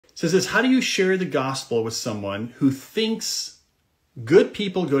So it says, how do you share the gospel with someone who thinks good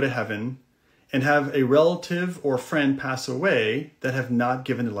people go to heaven and have a relative or friend pass away that have not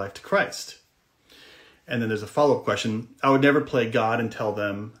given their life to Christ? And then there's a follow-up question. I would never play God and tell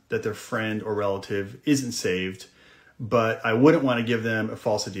them that their friend or relative isn't saved, but I wouldn't want to give them a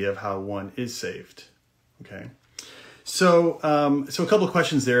false idea of how one is saved. Okay. So a couple of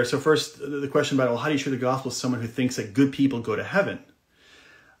questions there. So first, the question about, well, how do you share the gospel with someone who thinks that good people go to heaven?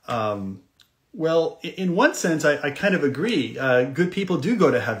 Well, in one sense, I kind of agree. Good people do go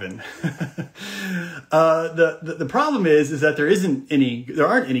to heaven. The problem is that there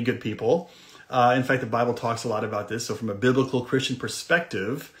aren't any good people. In fact, the Bible talks a lot about this. So from a biblical Christian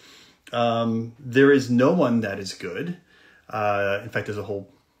perspective, there is no one that is good. In fact, there's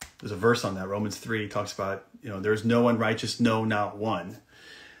a verse on that. Romans 3 talks about, there's no one righteous, no, not one.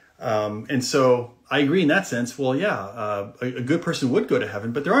 And so I agree in that sense. Well, yeah, a good person would go to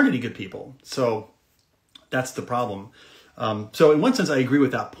heaven, but there aren't any good people. So that's the problem. So in one sense, I agree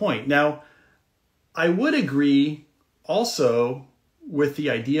with that point. Now, I would agree also with the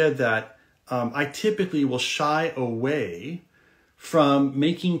idea that I typically will shy away from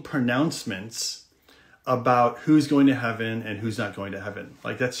making pronouncements about who's going to heaven and who's not going to heaven.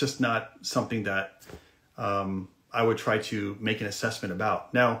 Like, that's just not something that I would try to make an assessment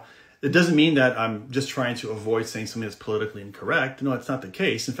about. Now, it doesn't mean that I'm just trying to avoid saying something that's politically incorrect. No, that's not the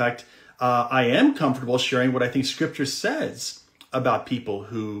case. In fact, I am comfortable sharing what I think Scripture says about people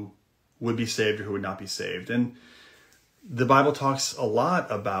who would be saved or who would not be saved. And the Bible talks a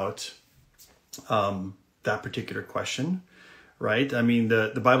lot about that particular question, right? I mean,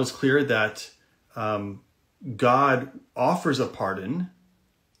 the Bible's clear that God offers a pardon,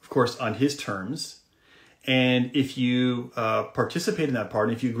 of course, on his terms. And if you participate in that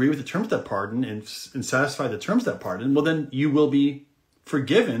pardon, if you agree with the terms of that pardon and satisfy the terms of that pardon, well, then you will be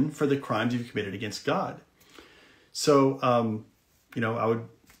forgiven for the crimes you've committed against God. So, I would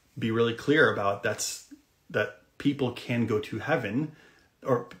be really clear about that people can go to heaven,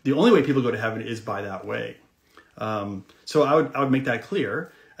 or the only way people go to heaven is by that way. So I would make that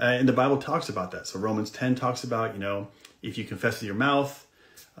clear. And the Bible talks about that. So Romans 10 talks about, if you confess with your mouth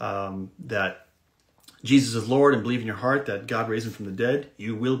that Jesus is Lord and believe in your heart that God raised him from the dead,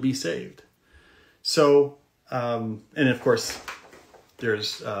 you will be saved. So, and of course,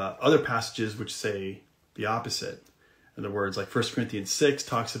 there's other passages which say the opposite. In other words, like 1 Corinthians 6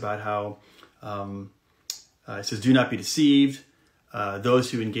 talks about how it says, do not be deceived.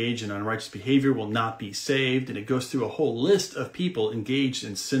 Those who engage in unrighteous behavior will not be saved. And it goes through a whole list of people engaged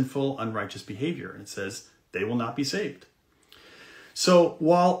in sinful, unrighteous behavior. And it says they will not be saved. So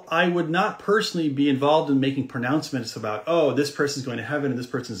while I would not personally be involved in making pronouncements about, oh, this person's going to heaven and this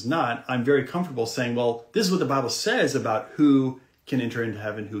person's not, I'm very comfortable saying, well, this is what the Bible says about who can enter into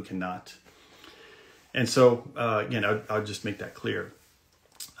heaven, who cannot. And so, again, I would just make that clear.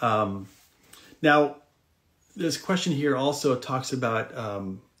 Now, this question here also talks about,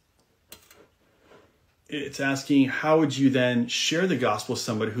 it's asking, how would you then share the gospel with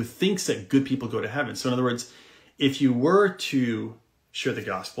somebody who thinks that good people go to heaven? So in other words, if you were to share the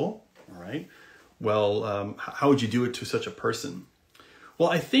gospel, all right, well, how would you do it to such a person? Well,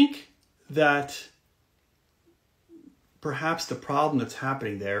 I think that perhaps the problem that's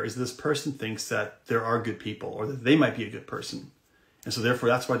happening there is this person thinks that there are good people or that they might be a good person. And so therefore,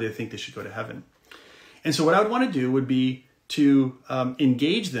 that's why they think they should go to heaven. And so what I would want to do would be to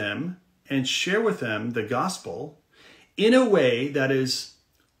engage them and share with them the gospel in a way that is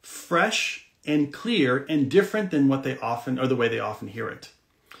fresh and clear and different than what they often, or the way they often hear it.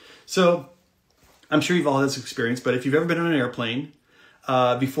 So I'm sure you've all had this experience, but if you've ever been on an airplane,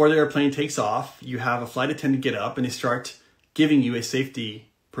 before the airplane takes off, you have a flight attendant get up and they start giving you a safety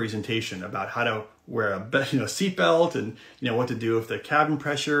presentation about how to wear a seatbelt and what to do if the cabin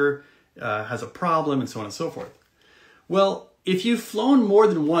pressure has a problem and so on and so forth. Well, if you've flown more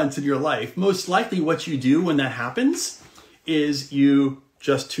than once in your life, most likely what you do when that happens is you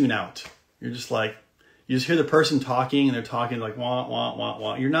just tune out. You're just like, you just hear the person talking and they're talking like wah, wah, wah,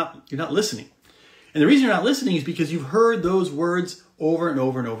 wah. You're not listening. And the reason you're not listening is because you've heard those words over and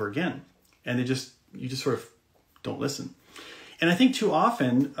over and over again. And you just sort of don't listen. And I think too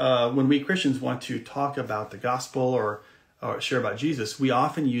often when we Christians want to talk about the gospel or share about Jesus, we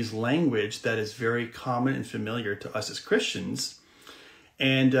often use language that is very common and familiar to us as Christians.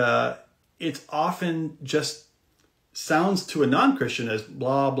 And it's often just sounds to a non-Christian as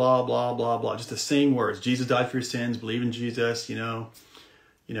blah, blah, blah, blah, blah. Just the same words. Jesus died for your sins, believe in Jesus,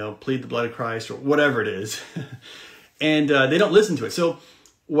 plead the blood of Christ or whatever it is. And they don't listen to it. So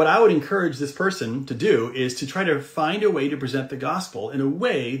what I would encourage this person to do is to try to find a way to present the gospel in a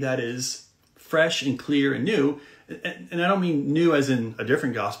way that is fresh and clear and new. And I don't mean new as in a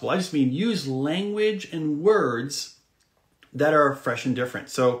different gospel. I just mean use language and words that are fresh and different.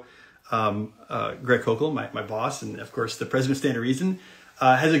 So Greg Kokel, my boss, and of course the president of Stand to Reason,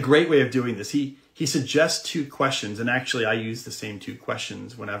 has a great way of doing this. He suggests 2 questions, and actually I use the same 2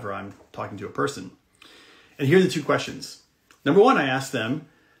 questions whenever I'm talking to a person. And here are the 2 questions. Number 1, I ask them,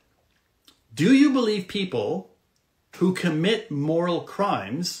 do you believe people who commit moral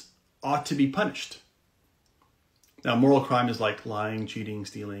crimes ought to be punished? Now, moral crime is like lying, cheating,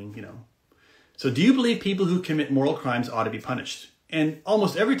 stealing, So do you believe people who commit moral crimes ought to be punished? And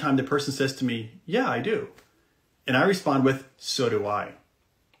almost every time the person says to me, yeah, I do. And I respond with, so do I.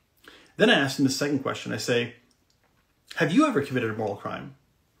 Then I ask them the second question. I say, have you ever committed a moral crime?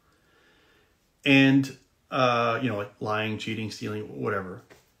 And, like lying, cheating, stealing, whatever.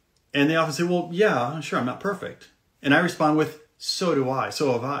 And they often say, well, yeah, sure, I'm not perfect. And I respond with, so do I,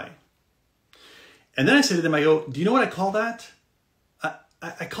 so have I. And then I say to them, I go, do you know what I call that?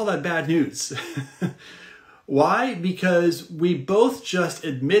 I call that bad news. Why? Because we both just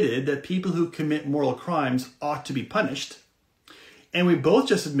admitted that people who commit moral crimes ought to be punished. And we both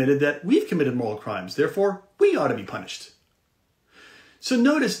just admitted that we've committed moral crimes. Therefore, we ought to be punished. So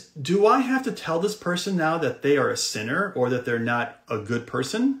notice, do I have to tell this person now that they are a sinner or that they're not a good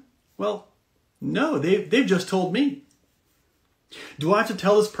person? Well, no, they've just told me. Do I have to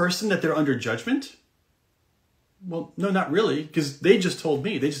tell this person that they're under judgment? Well, no, not really, because they just told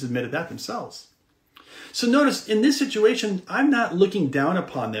me. They just admitted that themselves. So notice, in this situation, I'm not looking down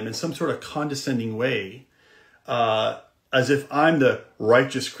upon them in some sort of condescending way, as if I'm the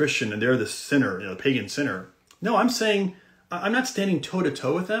righteous Christian and they're the sinner, the pagan sinner. No, I'm saying, I'm not standing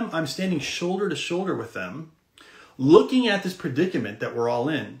toe-to-toe with them. I'm standing shoulder-to-shoulder with them, looking at this predicament that we're all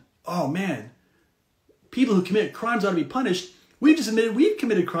in. Oh, man, people who commit crimes ought to be punished. We've just admitted we've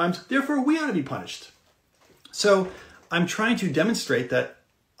committed crimes, therefore we ought to be punished. So I'm trying to demonstrate that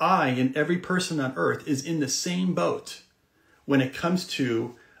I and every person on earth is in the same boat when it comes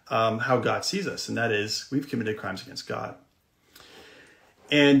to how God sees us, and that is we've committed crimes against God.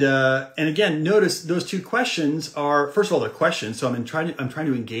 And again, notice those 2 questions are, first of all, they're questions. So I'm trying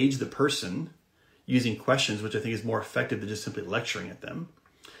to engage the person using questions, which I think is more effective than just simply lecturing at them.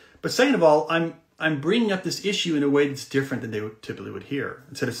 But second of all, I'm bringing up this issue in a way that's different than they typically would hear.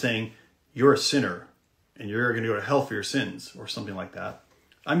 Instead of saying you're a sinner and you're going to go to hell for your sins or something like that,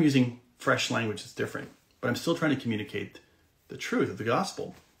 I'm using fresh language that's different, but I'm still trying to communicate the truth of the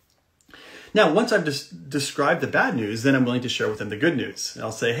gospel. Now, once I've just described the bad news, then I'm willing to share with them the good news. And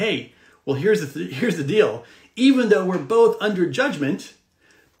I'll say, hey, well, here's the deal. Even though we're both under judgment,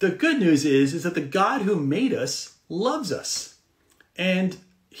 the good news is that the God who made us loves us. And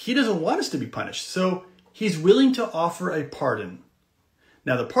he doesn't want us to be punished. So he's willing to offer a pardon.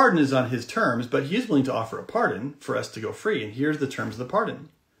 Now, the pardon is on his terms, but he is willing to offer a pardon for us to go free. And here's the terms of the pardon.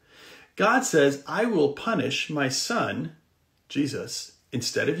 God says, I will punish my son, Jesus,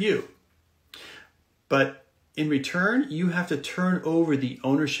 instead of you. But in return, you have to turn over the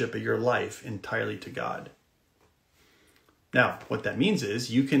ownership of your life entirely to God. Now, what that means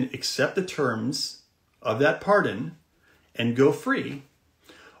is you can accept the terms of that pardon and go free,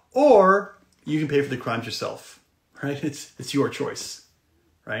 or you can pay for the crimes yourself, right? It's your choice,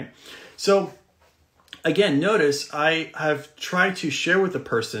 right? So again, notice I have tried to share with the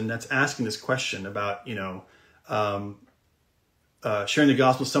person that's asking this question about, sharing the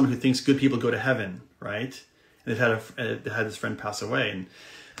gospel with someone who thinks good people go to heaven, right? And they've had this friend pass away.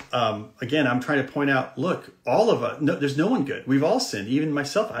 And again, I'm trying to point out, look, all of us, there's no one good. We've all sinned. Even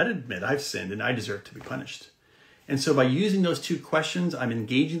myself, I'd admit I've sinned and I deserve to be punished. And so by using those 2 questions, I'm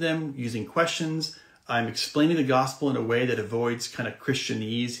engaging them using questions. I'm explaining the gospel in a way that avoids kind of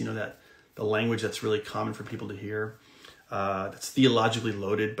Christianese, that the language that's really common for people to hear, that's theologically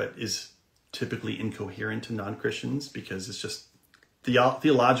loaded, but is typically incoherent to non-Christians because it's just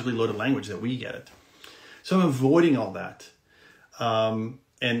theologically loaded language that we get it. So I'm avoiding all that.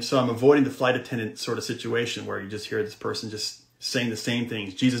 And so I'm avoiding the flight attendant sort of situation where you just hear this person just saying the same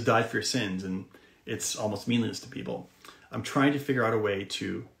things. Jesus died for your sins, and it's almost meaningless to people. I'm trying to figure out a way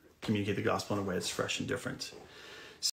to communicate the gospel in a way that's fresh and different.